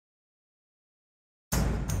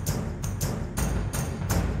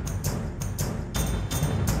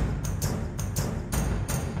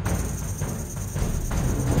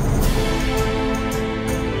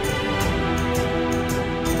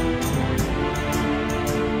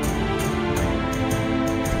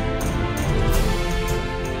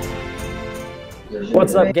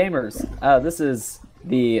What's up, gamers? This is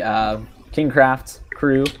the KingKrafts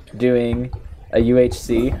crew doing a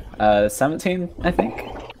UHC 17, I think.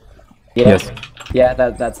 Yeah. Yes. Yeah,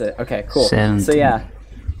 that's it. Okay, cool. 17. So yeah,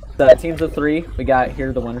 the teams of 3. We got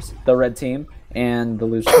here the winners, the red team, and the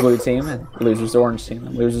losers blue team, and losers orange team,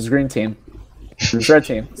 and losers green team, losers red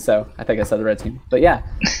team. So I think I said the red team, but yeah,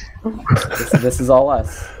 this is all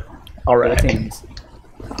us. All right. Teams.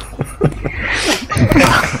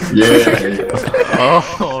 Yeah.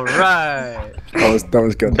 All right. That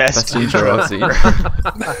was good. Best intro I've seen. Oh,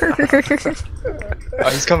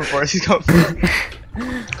 he's coming for us. He's coming for us.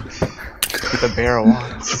 The barrel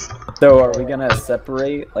wants. So are we gonna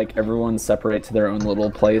separate, like everyone separate to their own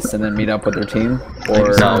little place and then meet up with their team?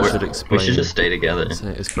 Or No, we we should explain. should just stay together.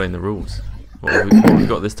 Explain the rules. What have we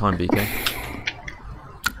got this time, BK?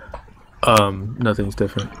 Nothing's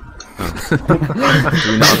different. Do we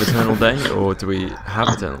not have Eternal Day, or do we have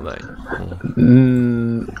Eternal Day?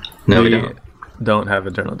 No, we don't have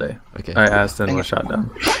Eternal Day. Okay. I asked and was shot down.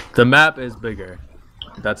 The map is bigger.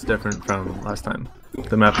 That's different from last time.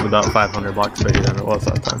 The map is about 500 blocks bigger than it was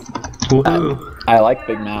last time. I like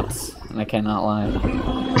big maps, and I cannot lie.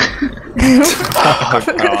 Oh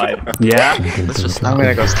god. Yeah. Let's just I'm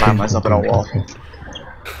gonna go slam myself in a wall.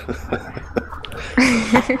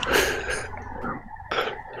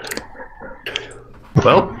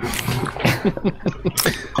 Well. I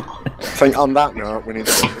think on that note, we need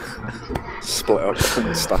to split up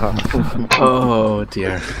and start. Oh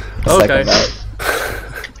dear. Second Okay. vote.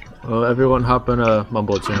 Well, everyone hop on a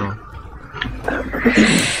Mumble channel.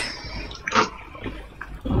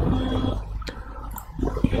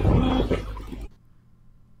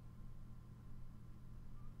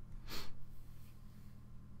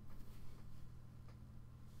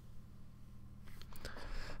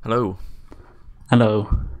 Hello. Hello.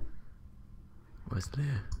 Where's Leo?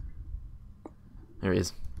 There he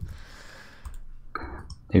is.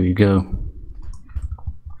 There we go.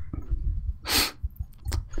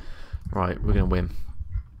 Right, we're gonna win.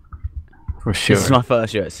 For sure. This is my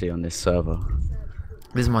first UHC on this server.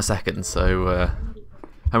 This is my second, so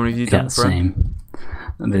how many have you Yeah, done, Fred? same.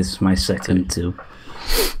 This is my second too.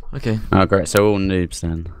 Okay. Oh great, so we're all noobs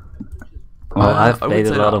then. Well, I've I would played a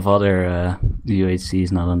say lot that- of other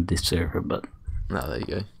UHCs, not on this server, but No, there you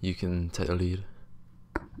go. You can take the lead.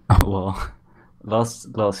 well, last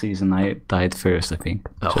season I died first, I think.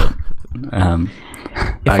 Oh. Um,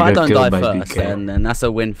 If I got don't killed die by first, BK. then that's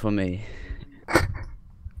a win for me.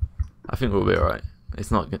 I think we'll be alright.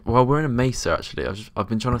 It's not good. Well, we're in a mesa actually. I've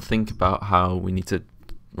been trying to think about how we need to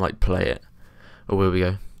like play it. Or where we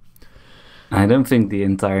go? I don't think the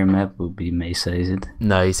entire map will be Mesa, is it?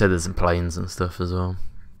 No, he said there's some planes and stuff as well.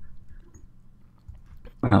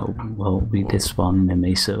 Oh, well, we did spawn in a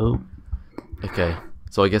Mesa. Oh. Okay,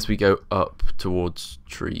 so I guess we go up towards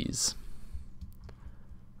trees.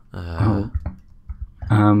 I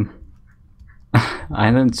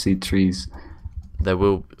don't see trees. There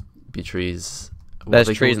will be trees. What are There's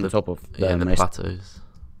they trees called? on top of Yeah, the mesa. plateaus.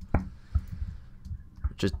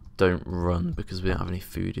 Just don't run because we don't have any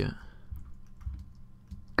food yet.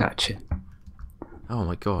 Gotcha. Oh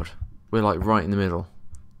my god, we're like right in the middle.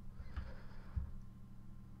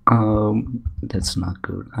 That's not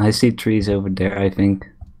good. I see trees over there, I think.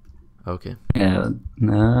 Okay, Yeah,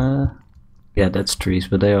 yeah, that's trees,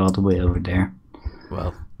 but they're all the way over there.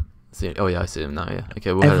 well, see. Oh yeah, I see them now. Yeah.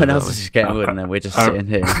 Okay, we'll Everyone head else that is way. just getting wood and then we're just sitting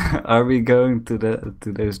here. Are we going to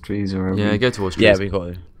those trees or? Are Yeah, we... go towards trees. Yeah, we got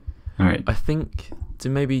it. All right. I think, do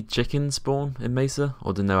maybe chickens spawn in Mesa,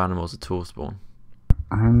 or do no animals at all spawn?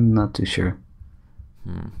 I'm not too sure.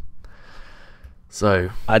 So,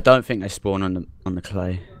 I don't think they spawn on the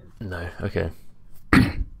clay. no, okay.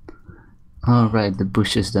 All right, the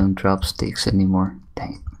bushes don't drop sticks anymore.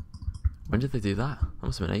 Dang. When did they do that? That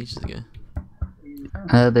must have been ages ago.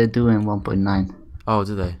 They do in 1.9. Oh,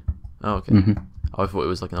 did they? Oh, okay. Mhm. Oh, I thought it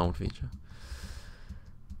was like an old feature.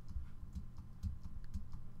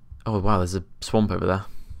 Oh, wow, there's a swamp over there.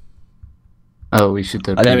 Oh, we should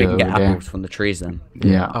I totally think we go can get over there. apples from the trees then.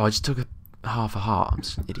 Yeah. Oh, I just took half a heart. I'm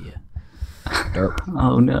just an idiot.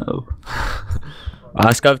 Oh no.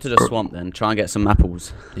 Let's go to the swamp then. Try and get some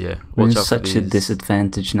apples. Yeah, We're in watch out for such a these.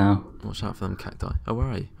 disadvantage now. Watch out for them cacti. Oh, where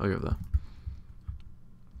are you? Oh, you're over there.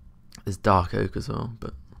 There's dark oak as well,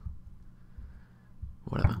 but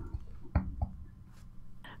whatever.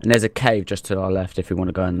 And there's a cave just to our left if we want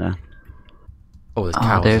to go in there. Oh, there's Oh,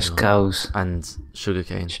 cows. there's as well. cows. And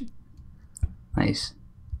sugarcane. Nice.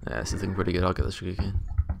 Yeah, it's looking pretty good. I'll get the sugarcane.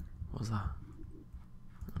 What was that?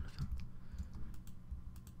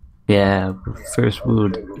 Yeah, first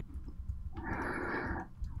wood.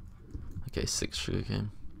 Okay, 6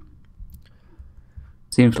 sugarcane.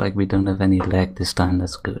 Seems like we don't have any lag this time.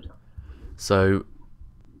 That's good. So,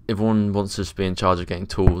 everyone wants to just be in charge of getting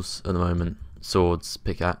tools at the moment. Swords,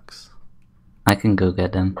 pickaxe, I can go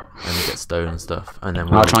get them. and get stone and stuff. And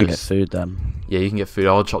then I'll try and get food then. Yeah, you can get food.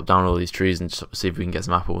 I'll chop down all these trees and see if we can get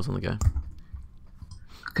some apples on the go.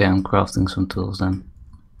 Okay, I'm crafting some tools then.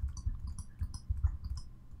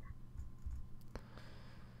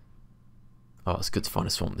 Oh, it's good to find a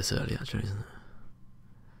swamp this early, actually, isn't it?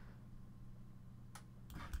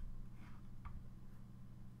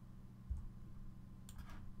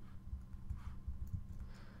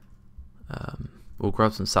 We'll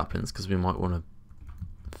grab some saplings because we might want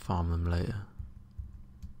to farm them later.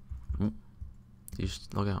 Ooh, you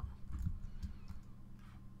just log out.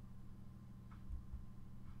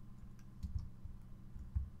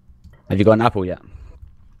 Have you got an apple yet?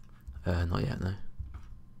 Not yet, no.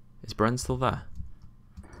 Is Bren still there?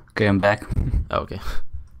 Okay, I'm back. Oh, okay.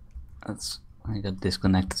 I got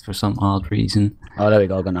disconnected for some odd reason. Oh, there we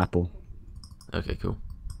go. I got an apple Okay, cool.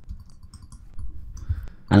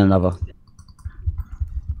 and another.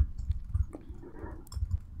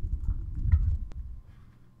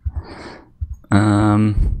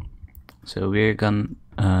 So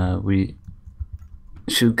we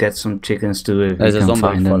should get some chickens too if There's we a can zombie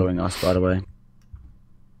find them. following us, by the way.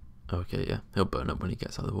 Okay, yeah. He'll burn up when he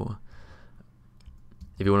gets out of the water.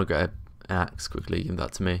 If you want to get an axe quickly, give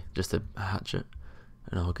that to me. Just a hatchet.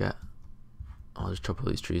 And I'll just chop all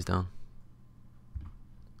these trees down.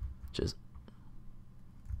 Cheers.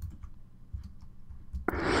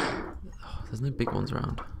 Oh, there's no big ones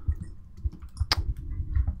around.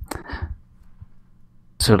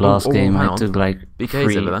 So last game hang I on. took like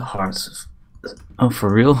BK's 3 over there. hearts. Oh,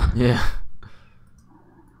 for real? Yeah.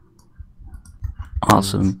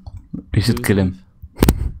 Awesome. We should kill him.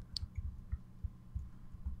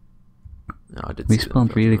 No, I did We see that spawned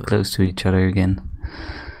drop really over there. close to each other again.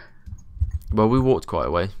 Well, we walked quite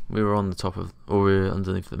a way. We were on the top of, or we were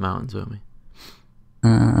underneath the mountains, weren't we?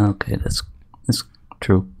 Okay, that's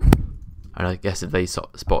true. And I guess if they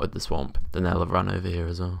spotted the swamp, then they'll have run over here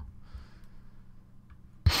as well.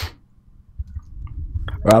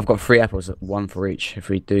 Right, I've got 3 apples, 1 for each. If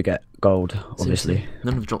we do get gold, obviously. Seriously?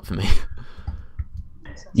 None have dropped for me.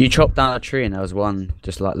 You chopped down a tree and there was one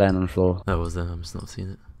just like laying on the floor. That was there. I'm just not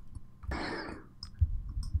seeing it.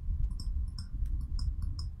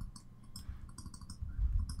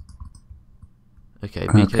 Okay,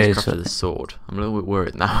 BK's Okay, crafted so- a sword. I'm a little bit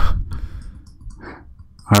worried now.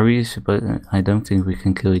 Are we supposed? I don't think we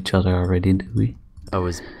can kill each other already, do we? Oh,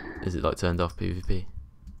 is it like turned off PvP?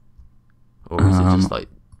 Or is it just like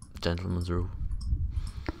gentleman's rule?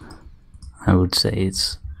 I would say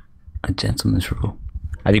it's a gentleman's rule.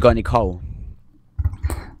 Have you got any coal?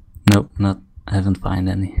 Nope, I haven't found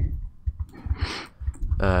any.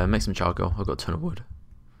 Make some charcoal. I've got a ton of wood.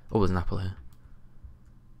 Oh, there's an apple here.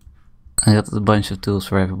 I got a bunch of tools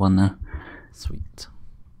for everyone now. Sweet.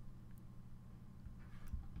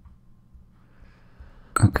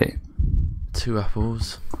 Okay. 2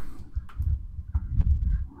 apples.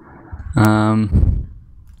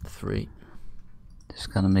 3.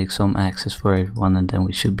 Just gotta make some axes for everyone and then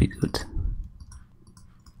we should be good.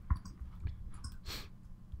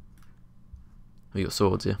 We got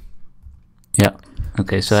swords, yeah. Yeah.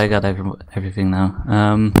 Okay, so I got everything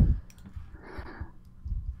now.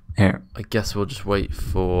 Here. I guess we'll just wait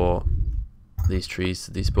for these trees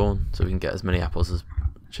to despawn so we can get as many apples as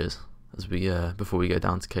we before we go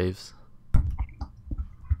down to caves.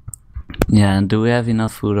 Yeah, and do we have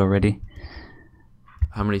enough food already?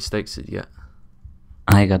 How many steaks did you get?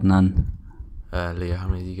 I got none. Leo, how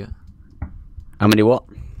many did you get? How many what?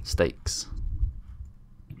 Steaks.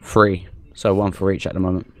 3. So 1 for each at the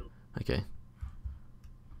moment. Okay.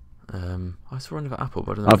 I saw another apple,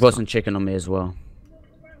 but I don't know. I've got some chicken on me as well.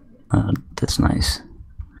 That's nice.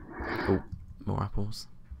 Oh, more apples.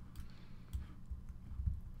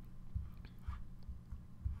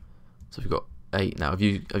 So we've got 8 now. Have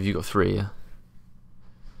you got 3? Yeah.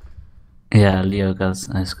 Yeah, Leo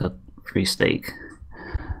has got 3 steak.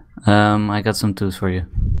 I got some tools for you.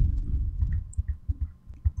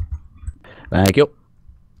 Thank you.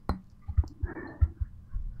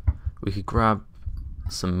 We could grab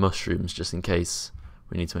some mushrooms just in case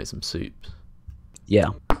we need to make some soup. Yeah.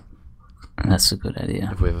 That's a good idea.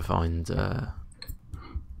 If we ever find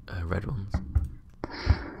red ones.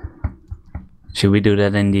 Should we do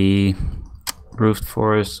that in the roofed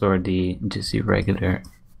forest or just the regular?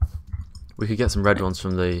 We could get some red ones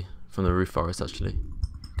from the roof forest actually,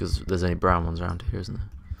 because there's only brown ones around here, isn't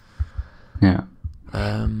there?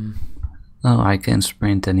 Yeah. Oh, I can't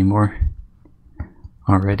sprint anymore.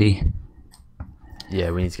 Already. Yeah,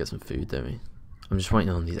 we need to get some food, don't we? I'm just waiting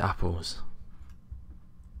on these apples.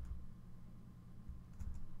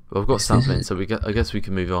 Well, I've got saplings, so I guess we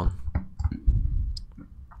can move on.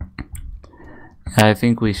 I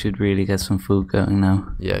think we should really get some food going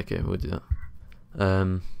now. Yeah, okay, we'll do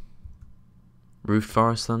that. Roof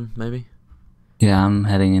forest then, maybe? Yeah, I'm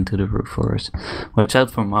heading into the roof forest. Watch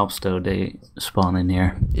out for mobs though, they spawn in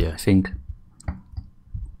here. Yeah. I think.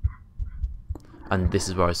 And this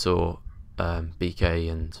is where I saw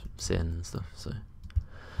BK and Sin and stuff, so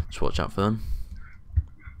just watch out for them.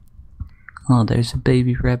 Oh, there's a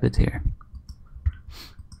baby rabbit here.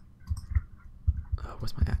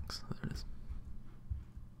 Where's my axe? There it is.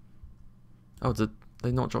 Oh, did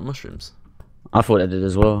they not drop mushrooms? I thought they did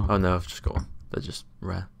as well. Oh no, I've just got one. They're just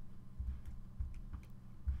rare.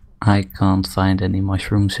 I can't find any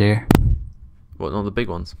mushrooms here. What, not the big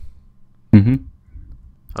ones? Mm-hmm.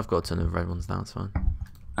 I've got a ton of red ones now, it's fine.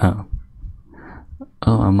 Oh.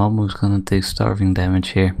 Oh, I'm almost gonna take starving damage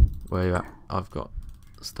here. Where are you at? I've got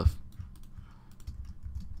stuff.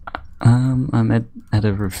 I'm at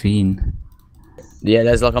a ravine. Yeah,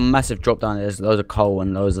 there's like a massive drop down there. There's loads of coal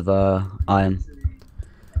and loads of iron.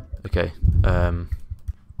 Okay, I've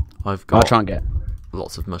I'll got try and get.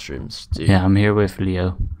 lots of mushrooms. Yeah, I'm here with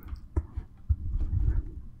Leo.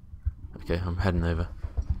 Okay, I'm heading over.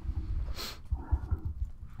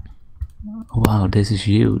 Wow, this is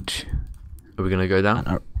huge. Are we gonna go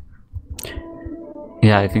down?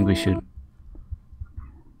 Yeah, I think we should.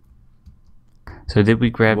 So did we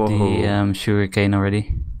grab the sugar cane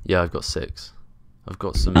already? Yeah, I've got 6. I've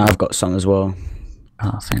got some. I've got some as well.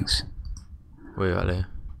 Oh, thanks. Where are you at, Leo?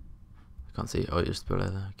 I can't see. Oh, you're just below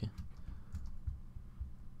there.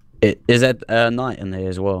 Okay. Is there night in there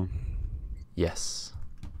as well? Yes.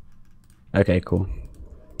 Okay, cool.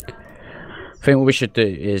 I think what we should do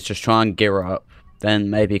is just try and gear up, then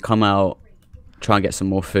maybe come out, try and get some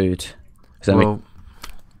more food. Well,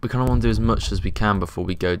 we kind of want to do as much as we can before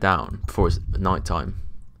we go down, before it's night time.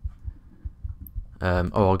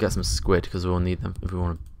 Oh, I'll get some squid because we'll need them if we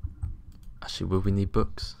want to. Actually, will we need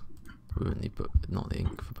books? We won't need books, not the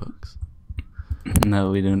ink for books.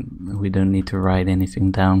 No, we don't. We don't need to write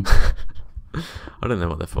anything down. I don't know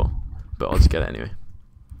what they're for, but I'll just get it anyway.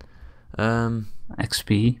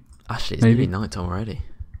 XP. Actually, it's maybe night time already.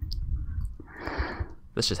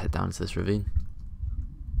 Let's just head down to this ravine.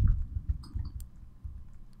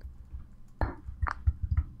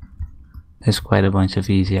 There's quite a bunch of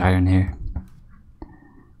easy iron here.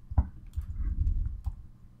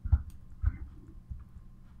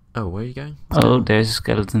 Oh, where are you going? Oh, there's a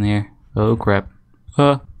skeleton here. Oh crap.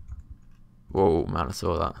 Oh. Whoa, man, I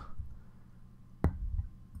saw that.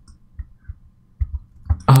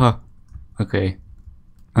 Oh. Okay.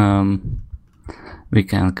 We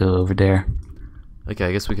can't go over there. Okay,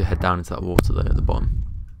 I guess we could head down into that water there at the bottom.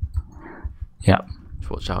 Yeah. Just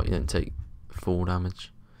watch out, you don't take full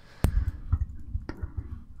damage.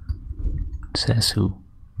 Says who?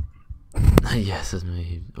 Yes, it's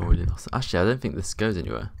me. Already lost. Actually, I don't think this goes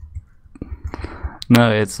anywhere.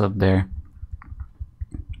 No, it's up there.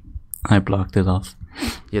 I blocked it off.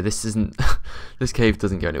 Yeah, this isn't. This cave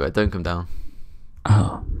doesn't go anywhere. Don't come down.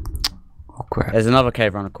 Oh. Oh crap. There's another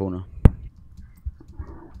cave around the corner.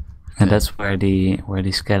 And that's where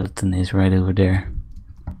the skeleton is, right over there.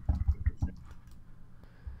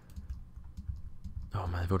 Oh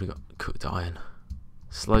man, they've already got cooked iron.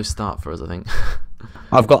 Slow start for us, I think.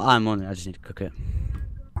 I've got iron on it. I just need to cook it.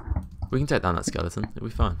 We can take down that skeleton. It'll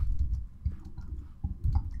be fine.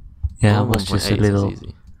 Yeah, I Oh, was just a 1.8 is little.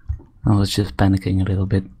 easy. I was just panicking a little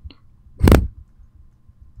bit.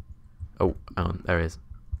 Oh, hang on. There he is.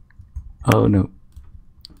 Oh no.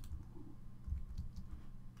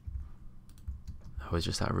 Oh, he's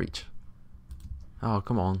just out of reach. Oh,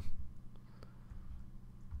 come on.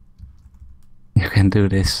 You can do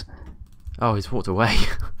this. Oh, he's walked away.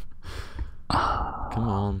 Come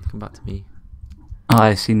on, come back to me. Oh,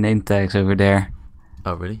 I see name tags over there.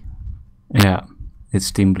 Oh, really? Yeah, it's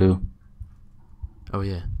Team Blue. Oh,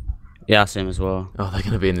 yeah. Yeah, I see him as well. Oh, they're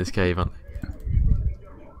going to be in this cave, aren't they?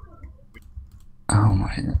 Oh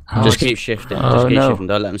my. Just keep shifting. Oh, Just keep no. shifting.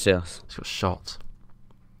 Don't let them see us. He's got shot.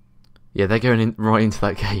 Yeah, they're going in right into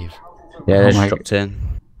that cave. Yeah, Oh they just my- dropped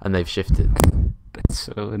in. And they've shifted. That's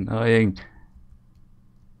so annoying.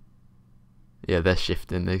 Yeah, they're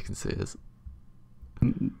shifting. They can see us.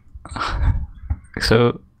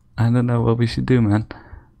 So, I don't know what we should do, man.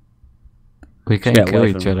 We can get kill away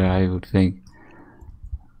each from other, I would think.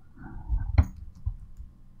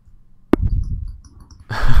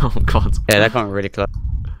 Oh, God. Yeah, they're coming really close.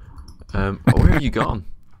 Where have you gone?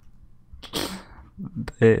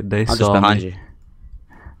 They I'm just saw behind me. you.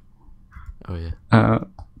 Oh, yeah.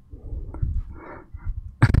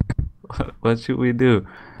 What should we do?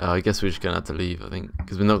 I guess we're just gonna have to leave. I think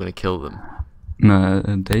because we're not gonna kill them. No,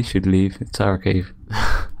 they should leave. It's our cave.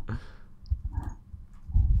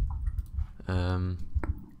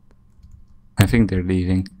 I think they're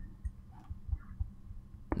leaving.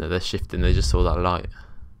 No, they're shifting. They just saw that light.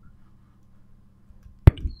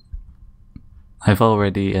 I've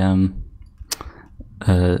already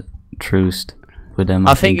truced with them.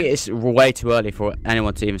 I think it's way too early for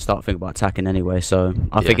anyone to even start thinking about attacking anyway. So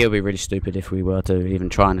I think Yeah. it would be really stupid if we were to even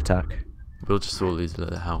try and attack. We'll just all lose a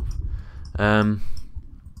lot of health.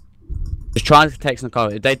 Just try and take some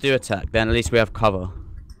cover. If they do attack, then at least we have cover.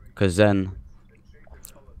 Because they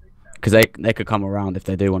could come around if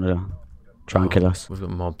they do want to try and kill us. We've got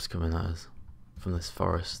mobs coming at us from this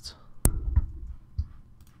forest.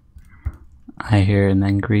 I hear an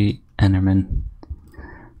angry Enderman.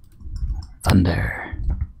 Thunder.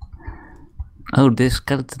 Oh, this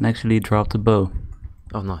skeleton actually dropped a bow.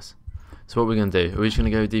 Oh, nice. So what are we gonna do? Are we just gonna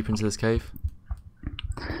go deeper into this cave?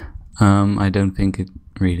 I don't think it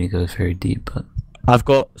really goes very deep, but I've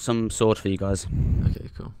got some sword for you guys. Okay,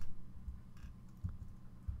 cool.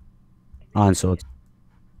 Iron sword.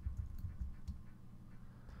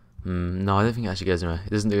 No, I don't think it actually goes anywhere. It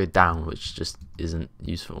doesn't go down, which just isn't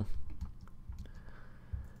useful.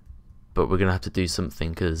 But we're gonna have to do something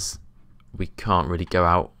because we can't really go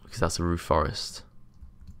out because that's a roof forest.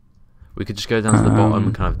 We could just go down to the bottom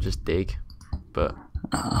and kind of just dig, but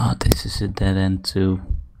this is a dead end too.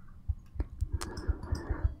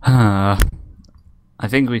 I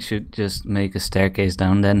think we should just make a staircase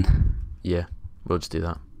down then. yeah, we'll just do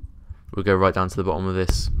that. We'll go right down to the bottom of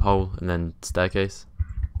this hole and then staircase.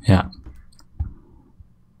 Yeah.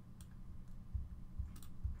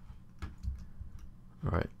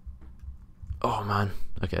 Right. Oh man.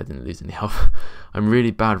 Okay, I didn't lose any health. I'm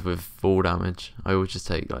really bad with fall damage. I always just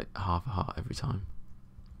take like half a heart every time.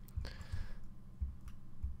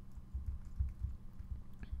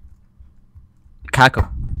 Cackle.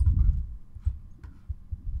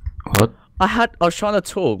 What? I was trying to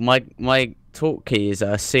talk. My talk key is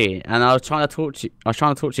C, and I was trying to talk to you. I was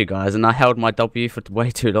trying to talk to you guys, and I held my W for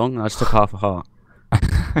way too long, and I just took half a heart.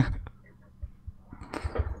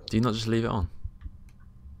 Do you not just leave it on?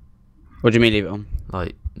 What do you mean leave it on?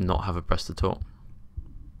 Like, not have a press to talk?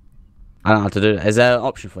 I don't know how to do it. Is there an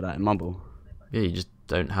option for that in Mumble? Yeah, you just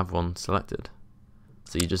don't have one selected.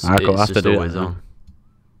 So you just, I'll have it's to just do always that then. on.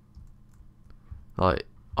 Like,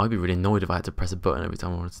 I'd be really annoyed if I had to press a button every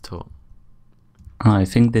time I wanted to talk. Oh, I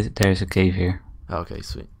think there's a cave here. Oh, okay,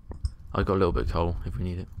 sweet. I got a little bit of coal if we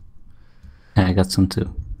need it. Yeah, I got some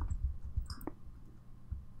too.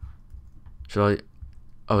 Shall I?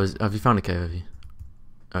 Oh, have you found a cave? Have you?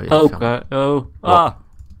 Oh yeah. Oh you found it. god! Oh! What?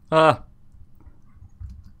 Ah!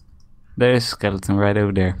 There's a skeleton right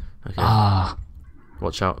over there. Okay. Ah!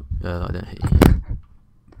 Watch out! I don't hit you.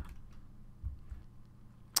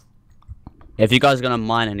 If you guys are gonna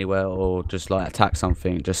mine anywhere or just like attack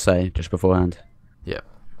something, just say just beforehand. Yeah.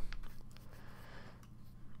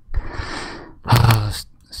 Ah,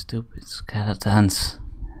 stupid skeletons.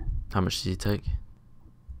 How much did you take?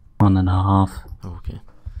 1.5. Oh, okay.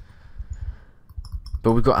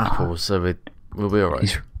 But we've got apples, so we'll be alright.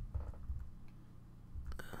 He's-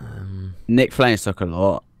 Nick Flames took a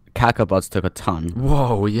lot. Cackabuds took a ton.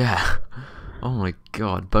 Whoa! Yeah. Oh my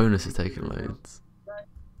god! Bonus is taking loads.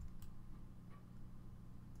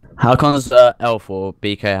 How comes Elf or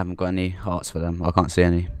BK haven't got any hearts for them? I can't see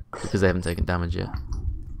any. Because they haven't taken damage yet.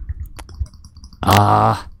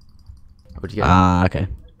 Ah! What'd you get? Ah, okay.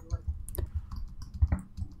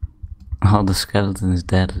 Oh, the skeleton is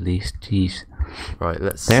dead at least. Jeez. Right,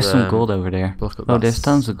 let's. There's some gold over there. Block up Oh, that there's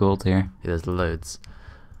tons of gold here. Yeah, there's loads.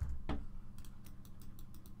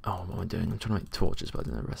 Oh, what am I doing? I'm trying to make torches, but I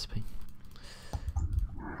don't know the recipe.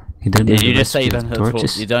 You don't know Did the you just say you recipe don't of know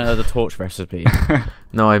torches? you don't know the torch recipe?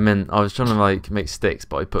 No, I meant I was trying to like make sticks,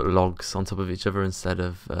 but I put logs on top of each other instead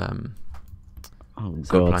of Oh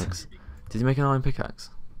instead of god. planks. Did you make an iron pickaxe?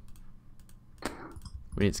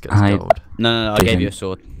 We need to get I- this gold. No, I gave you a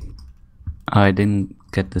sword. I didn't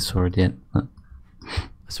get the sword yet. But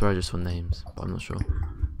I swear I just saw names, but I'm not sure.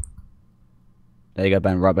 There you go,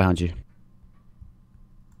 Ben, right behind you.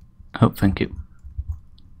 oh, thank you.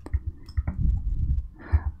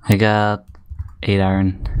 I got 8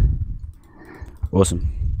 iron. Awesome.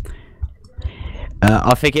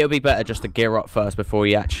 I think it would be better just to gear up first before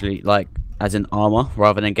you actually, like, as in armor,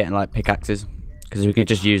 rather than getting, like, pickaxes. Because we can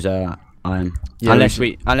just use iron. Yeah,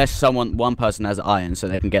 Unless one person has iron, so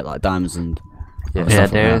they can get, like, diamonds and... Yeah, Yeah,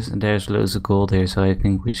 stuff like there's loads of gold here, so I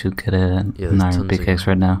think we should get Yeah, there's an iron tons of pickaxe gold.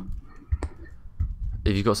 right now.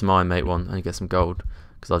 If you've got some iron, make one and get some gold.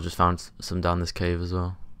 Because I've just found some down this cave as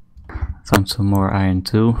well. Found some more iron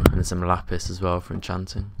too. And some lapis as well for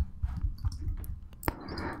enchanting.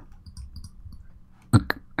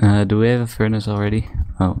 Okay, do we have a furnace already?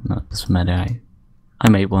 Oh no, it doesn't matter. I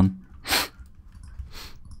made one.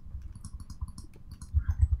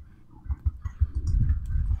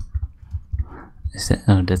 Is that?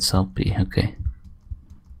 Oh, that's salty. Okay.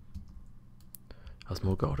 There's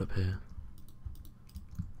more gold up here.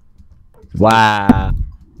 Wow.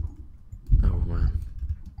 Oh man.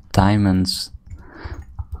 Diamonds.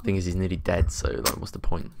 Thing is, he's nearly dead, so like, what's the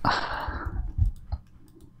point? I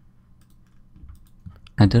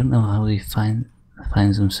don't know how he finds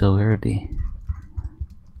them so early.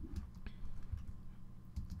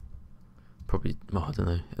 Probably, well, I don't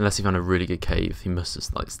know. Unless he found a really good cave, he must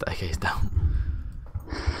just like staircase down.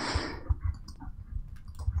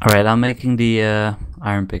 Alright, I'm making the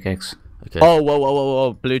iron pickaxe. Okay. Oh,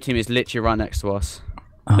 whoa. Blue team is literally right next to us.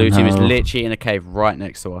 Oh, Blue team is no. literally in a cave right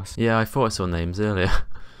next to us. Yeah, I thought I saw names earlier.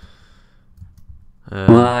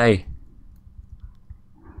 Why?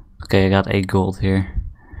 Okay, I got 8 gold here.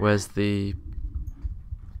 Where's the?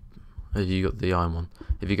 Oh, you got the iron one.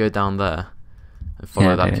 If you go down there and follow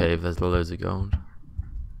Yeah, that okay. cave, there's loads of gold.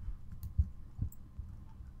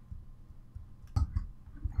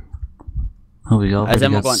 Oh, we got. Has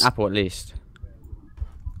everyone got an apple at least?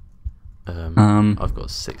 I've got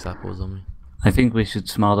 6 apples on me. I think we should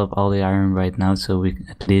smelt up all the iron right now, so we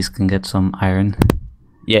at least can get some iron.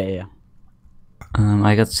 Yeah.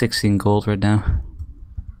 I got 16 gold right now.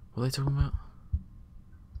 What are they talking about?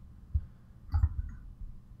 I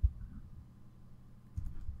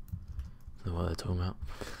don't know what they're talking about.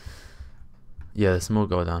 Yeah, there's some more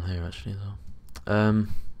gold down here actually as well.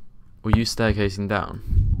 Were you staircasing down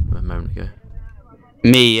a moment ago?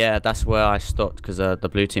 Me, yeah, that's where I stopped because the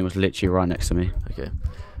blue team was literally right next to me. Okay.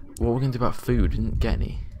 What are we gonna do about food? Didn't get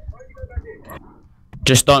any.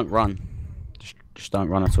 Just don't run. Just don't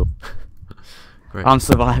run at all. Great. I'm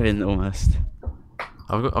surviving almost.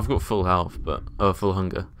 I've got full health, but full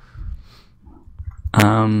hunger. Do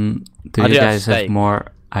I you do have guys have steak.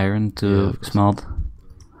 more iron Yeah, to I've got smelt?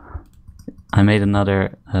 I made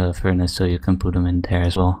another furnace, so you can put them in there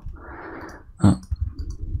as well. Oh.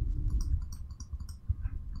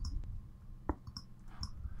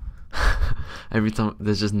 Every time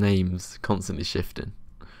there's just names constantly shifting.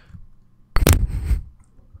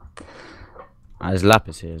 There's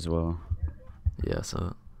lapis here as well. Yeah,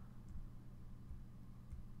 so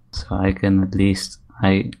So I can at least,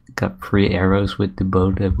 I got 3 arrows with the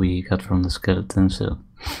bow that we got from the skeleton, so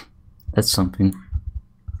that's something.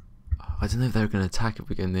 I don't know if they're gonna attack if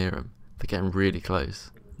we go near them. They're getting really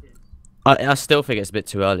close. I still think it's a bit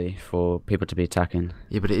too early for people to be attacking.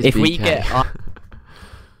 Yeah, but it is If BK. we get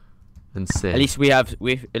and Sin. at least we have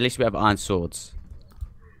iron swords.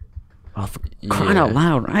 Oh, for crying Yeah. out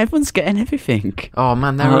loud! Everyone's getting everything. Oh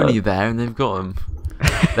man, they're only there and they've got them.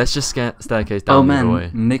 Let's just get staircase down Oh the other man,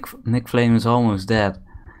 way. Nick Flame is almost dead.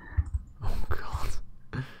 Oh god.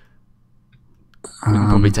 We can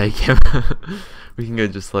probably take him. We can go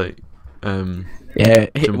just like Yeah,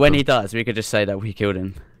 Jump when up. he does, we could just say that we killed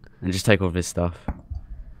him and just take all of his stuff.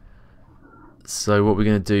 So what we're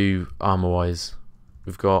gonna do armor wise,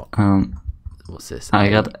 we've got what's this? I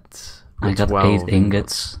got 12 8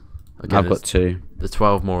 ingots. Okay, I've got 2. there's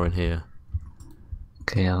 12 more in here.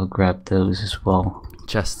 Okay, I'll grab those as well.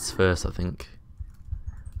 Chests first, I think.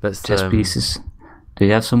 Let's Chest pieces. Do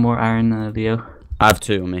you have some more iron, Leo? I have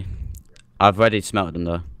 2 on me. I've already smelted them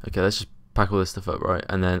though. Okay, let's just pack all this stuff up, right?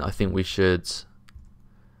 And then I think we should.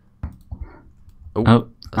 Oh, that's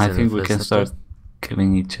I in the think we first can episode. start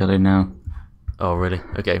killing each other now. Oh, really?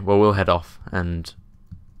 Okay, well, we'll head off, and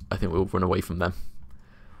I think we'll run away from them.